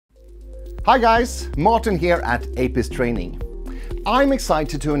Hi guys, Martin here at Apis Training. I'm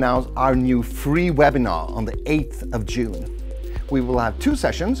excited to announce our new free webinar on the 8th of June. We will have 2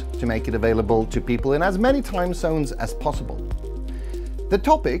 sessions to make it available to people in as many time zones as possible. The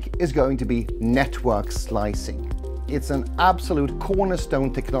topic is going to be network slicing. It's an absolute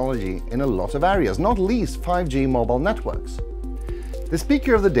cornerstone technology in a lot of areas, not least 5G mobile networks. The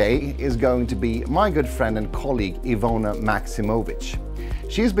speaker of the day is going to be my good friend and colleague Ivona Maksimovic.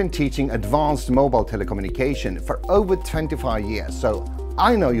 She's been teaching advanced mobile telecommunication for over 25 years, so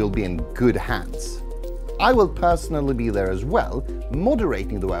I know you'll be in good hands. I will personally be there as well,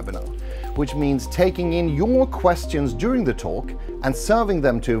 moderating the webinar, which means taking in your questions during the talk and serving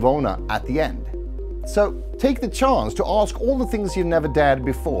them to Ivona at the end. So take the chance to ask all the things you've never dared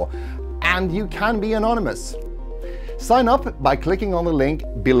before, and you can be anonymous. Sign up by clicking on the link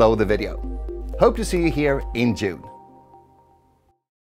below the video. Hope to see you here in June.